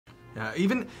Yeah,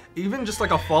 even just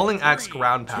like a falling axe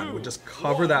ground pound would just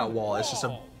cover that wall. It's just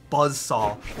a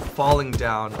buzzsaw falling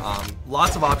down.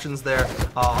 Lots of options there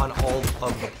on all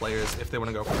of the players if they want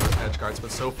to go for those edge guards.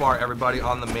 But so far, everybody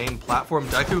on the main platform,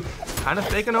 Diakou kind of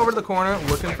faking over to the corner,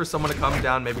 looking for someone to come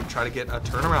down, maybe try to get a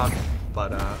turnaround.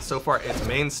 But so far, it's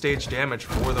main stage damage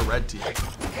for the red team.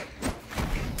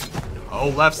 Oh,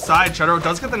 left side, Cedero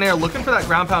does get the nair, looking for that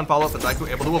ground pound follow-up, but Diakou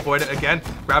able to avoid it again.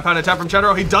 Ground pound attempt from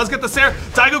Cedero, he does get the snare.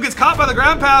 Diakou gets caught by the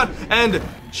ground pound, and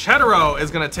Cedero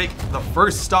is gonna take the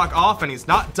first stock off, and he's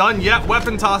not done yet.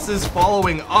 Weapon tosses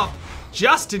following up,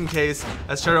 just in case,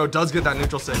 as Cedero does get that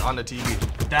neutral sig onto TV.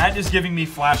 That is giving me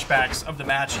flashbacks of the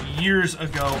match years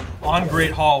ago on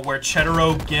Great Hall where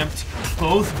Cedero gimped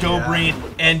both Dobrein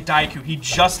and Diakou. He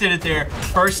just did it there,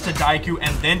 first to Diakou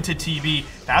and then to TB.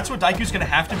 That's what Daikou's gonna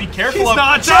have to be careful of. He's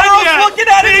not done yet! Looking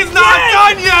at it He's not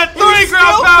done yet! 3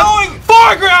 ground pounds,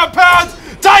 4 ground pounds!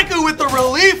 Diakou with the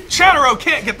relief. Cedero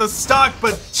can't get the stock,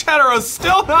 but Cedero's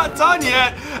still not done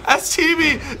yet. As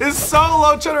TB is so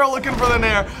low, Cedero looking for the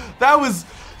nair. That was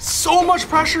so much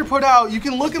pressure put out. You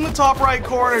can look in the top right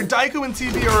corner. Diakou and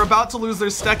TB are about to lose their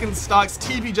second stocks.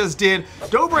 TB just did.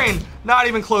 Dobrein not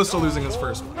even close to losing his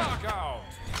first one.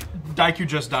 Diakou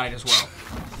just died as well.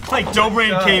 Like,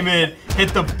 Dobrein came in,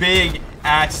 hit the big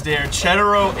axe there.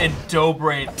 Cedero and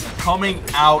Dobrein coming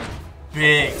out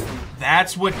big.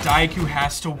 That's what Diakou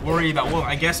has to worry about. Well,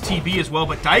 I guess TB as well,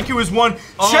 but Diakou is one.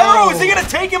 Cedero, is he gonna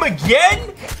take him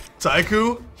again?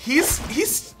 Diakou,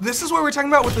 this is what we're talking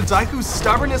about with the Diakou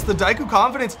stubbornness, the Diakou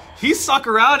confidence. He stuck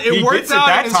around. It worked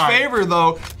out in his favor,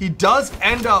 though. He does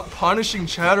end up punishing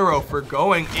Cedero for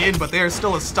going in, but they are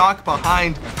still a stock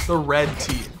behind the red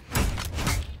team.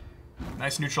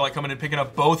 Nice neutral light coming in, picking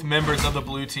up both members of the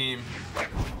blue team.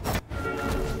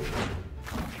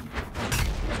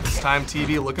 This time,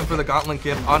 TB looking for the gauntlet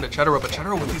gift onto Cedero, but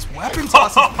Cedero with these weapon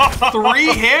tosses, 3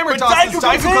 hammer tosses.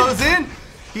 Diakou goes in.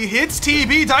 He hits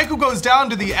TB, Diakou goes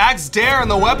down to the axe dare, and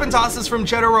the weapon tosses from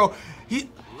Cedero. He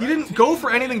didn't go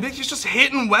for anything big, he's just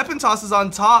hitting weapon tosses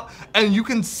on top, and you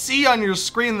can see on your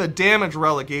screen the damage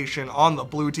relegation on the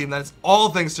blue team. That is all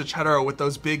thanks to Cedero with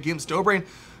those big gimps. Dobrein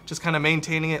just kind of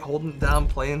maintaining it, holding it down,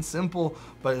 playing simple,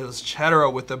 but it was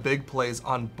Cedero with the big plays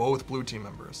on both blue team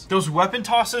members. Those weapon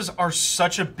tosses are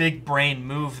such a big brain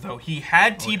move, though. He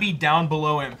had TB down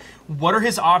below him. What are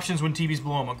his options when TB's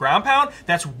below him? A ground pound?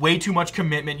 That's way too much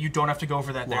commitment. You don't have to go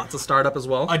for that there. Lots of startup as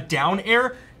well. A down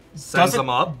air sends him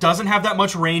up. Doesn't have that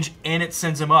much range, and it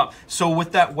sends him up. So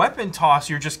with that weapon toss,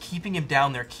 you're just keeping him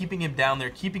down there, keeping him down there,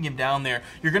 keeping him down there.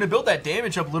 You're going to build that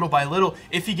damage up little by little.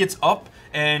 If he gets up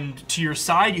and to your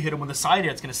side, you hit him with a side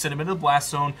air, it's going to send him into the blast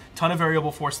zone. Ton of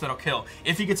variable force that'll kill.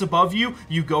 If he gets above you,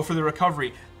 you go for the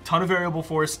recovery. Ton of variable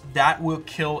force, that will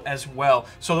kill as well.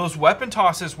 So those weapon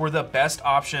tosses were the best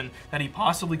option that he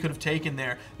possibly could have taken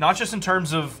there. Not just in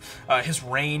terms of his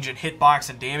range and hitbox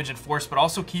and damage and force, but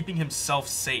also keeping himself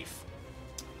safe.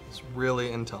 It's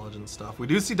really intelligent stuff. We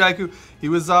do see Diakou. He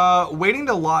was waiting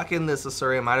to lock in this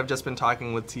Asuria. Might have just been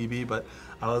talking with TB, but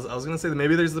I was going to say that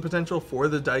maybe there's the potential for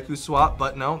the Diakou swap,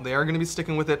 but no, they are going to be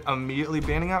sticking with it, immediately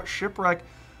banning out Shipwreck.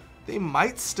 They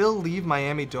might still leave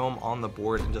Miami Dome on the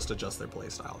board and just adjust their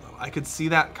playstyle, though. I could see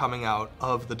that coming out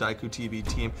of the Diakou TB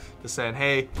team, just saying,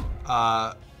 hey,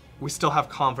 we still have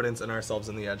confidence in ourselves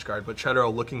in the edge guard, but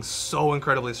Cedero looking so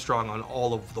incredibly strong on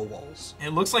all of the walls. It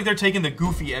looks like they're taking the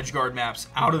goofy edge guard maps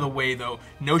out of the way, though.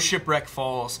 No Shipwreck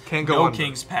Falls, can't go no under.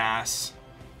 King's Pass.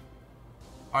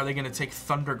 Are they going to take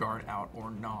Thunder Guard out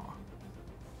or not?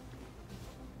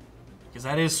 Because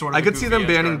that is sort of I could see them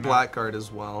banning Blackguard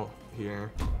as well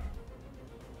here.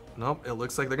 Nope, it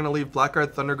looks like they're going to leave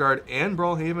Blackguard, Thunder Guard, and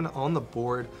Brawlhaven on the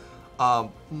board.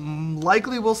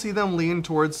 Likely we'll see them lean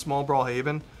towards small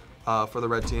Brawlhaven for the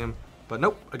red team. But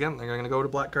nope, again, they're going to go to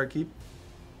Blackguard Keep.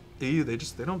 EU, they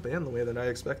don't ban the way that I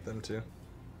expect them to.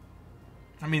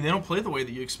 I mean, they don't play the way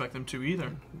that you expect them to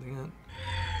either.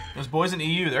 Those boys in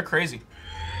EU, they're crazy.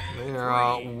 They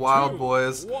are wild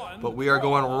boys, but we are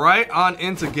going right on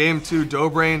into game 2.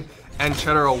 Dobrein and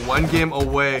Cedero 1 game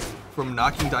away from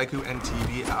knocking Diakou and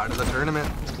TB out of the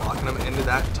tournament, locking them into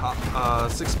that top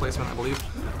 6th placement, I believe.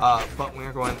 But we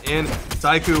are going in.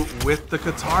 Diakou with the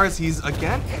Katars. He's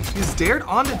dared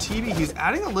onto TB. He's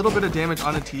adding a little bit of damage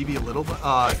onto TB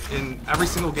in every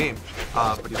single game.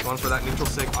 But he's going for that neutral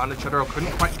sig onto Cedero.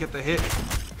 Couldn't quite get the hit.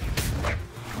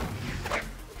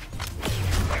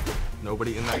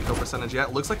 Nobody in that kill percentage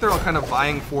yet. Looks like they're all kind of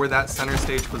vying for that center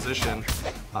stage position.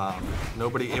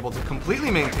 Nobody able to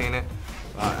completely maintain it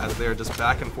as they're just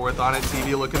back and forth on it.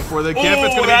 TV looking for the gift.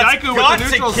 It's going to be Diakou with the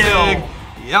neutral sig.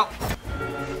 Yep.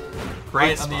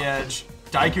 Great on the edge.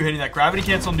 Diakou hitting that gravity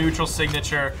cancel neutral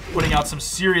signature, putting out some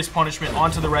serious punishment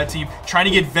onto the red team, trying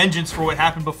to get vengeance for what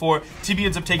happened before. TB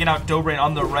ends up taking out Dobrein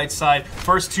on the right side.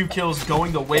 First 2 kills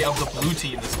going the way of the blue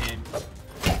team this game.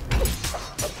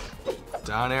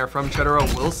 Down air from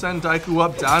Cedero will send Diakou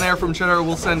up. Down air from Cedero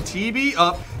will send TB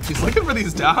up. He's looking for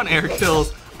these down air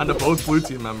kills onto both blue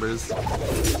team members.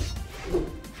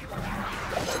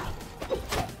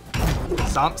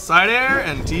 Stomp side air,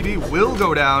 and TB will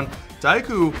go down.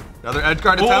 Diakou, another edge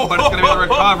guard attempt, but it's going to be the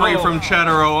recovery from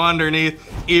Cedero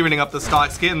underneath, evening up the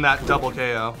stocks, getting that double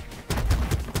KO.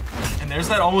 And there's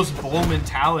that almost bull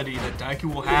mentality that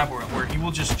Diakou will have where he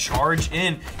will just charge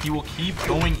in. He will keep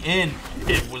going in.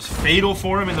 It was fatal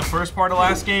for him in the first part of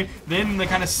last game. Then the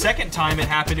kind of second time it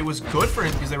happened, it was good for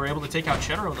him because they were able to take out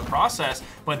Cedero in the process.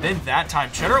 But then that time,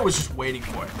 Cedero was just waiting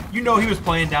for it. You know he was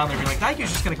playing down there being like,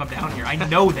 Daikou's just going to come down here. I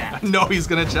know that. I know he's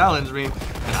going to challenge me,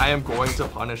 and I am going to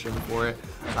punish him for it.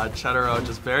 Cedero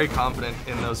just very confident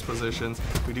in those positions.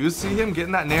 We do see him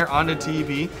getting that nair onto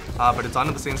TB, but it's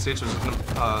onto the same stage, so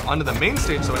it's onto the main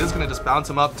stage, so it is going to just bounce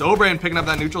him up. Dobrein picking up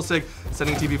that neutral sig,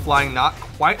 sending TB flying, not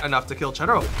quite enough to kill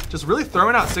Cedero. Just really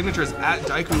throwing out signatures at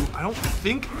Diakou. I don't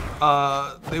think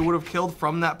they would have killed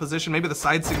from that position. Maybe the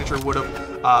side signature would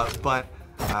have, but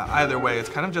either way, it's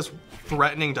kind of just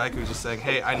threatening Diakou, just saying,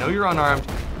 hey, I know you're unarmed.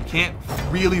 You can't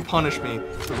really punish me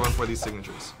for going for these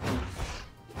signatures.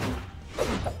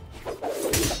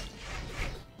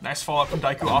 Nice follow-up from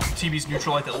Diakou off of TB's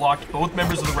neutral light that locked both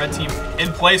members of the red team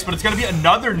in place, but it's going to be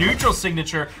another neutral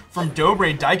signature from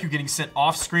Dobrein. Diakou getting sent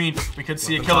off screen. We could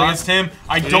see a kill against him.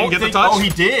 I don't think. Oh, he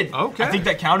did. Okay. I think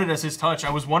that counted as his touch.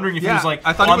 I was wondering if he was like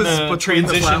I thought on he was the between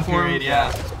transition the period.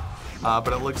 Yeah.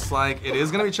 But it looks like it is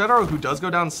going to be Cedero who does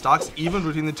go down stocks even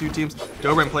between the two teams.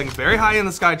 Dobrein playing very high in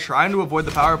the sky, trying to avoid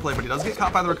the power play, but he does get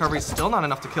caught by the recovery. Still not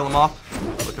enough to kill him off.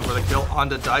 Looking for the kill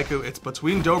onto Diakou. It's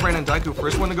between Dobrein and Diakou.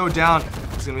 First one to go down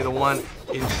is going to be the one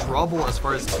in trouble as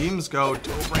far as teams go.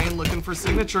 Dobrein looking for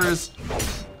signatures.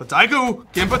 But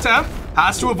Diakou, Gimp attempt,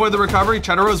 has to avoid the recovery.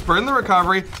 Cedero's burned the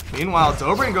recovery. Meanwhile,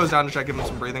 Dobrein goes down to try to give him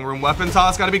some breathing room. Weapon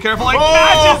toss, gotta be careful. Like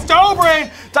catches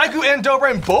Dobrein! Diakou and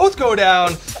Dobrein both go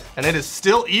down, and it is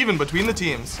still even between the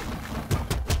teams.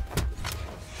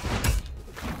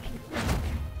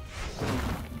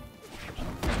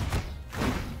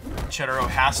 Cedero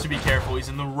has to be careful. He's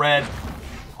in the red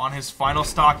on his final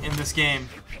stock in this game.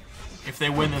 If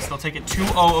they win this, they'll take it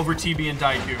 2-0 over TB and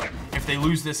Diakou. If they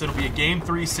lose this, it'll be a Game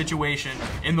 3 situation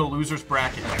in the loser's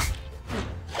bracket.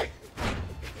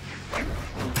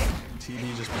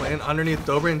 TB just playing underneath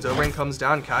Dobrein. Dobrein comes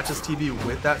down, catches TB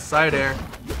with that side air.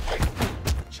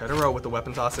 Cedero with the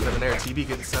weapon toss into the air. TB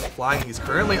gets sent flying. He's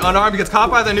currently unarmed. He gets caught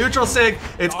by the neutral sig.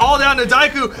 It's all down to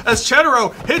Diakou as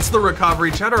Cedero hits the recovery.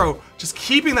 Cedero just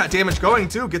keeping that damage going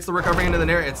too. Gets the recovery into the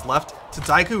air. It's left to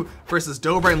Diakou versus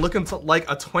Dobrein, looking like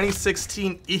a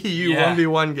 2016 EU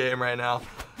 1v1 game right now.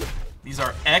 These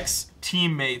are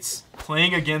ex-teammates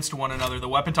playing against one another. The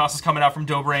weapon toss is coming out from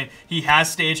Dobrein. He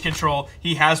has stage control.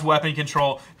 He has weapon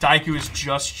control. Diakou is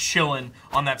just chilling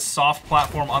on that soft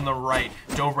platform on the right.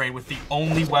 Dobrein with the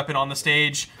only weapon on the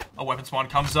stage. A weapon spawn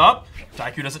comes up.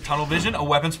 Diakou doesn't tunnel vision. A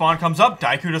weapon spawn comes up.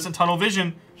 Diakou doesn't tunnel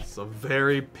vision. It's a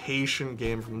very patient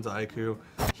game from Diakou.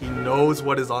 He knows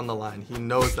what is on the line. He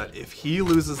knows that if he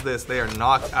loses this, they are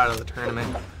knocked out of the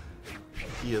tournament.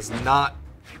 He is not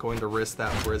going to risk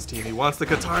that for his team. He wants the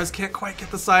Katars, can't quite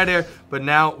get the side air, but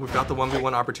now we've got the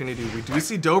 1v1 opportunity. We do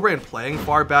see Dobrein playing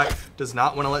far back, does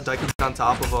not want to let Diakou get on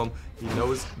top of him. He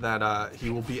knows that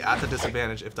he will be at the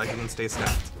disadvantage if Diakou can stay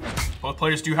stacked. Both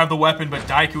players do have the weapon, but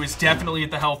Diakou is definitely at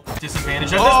the health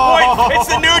disadvantage. At this point, it's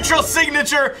the neutral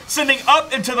signature, sending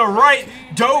up and to the right.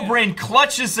 Dobrein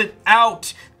clutches it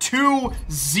out,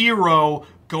 2-0,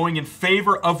 going in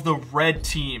favor of the red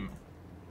team.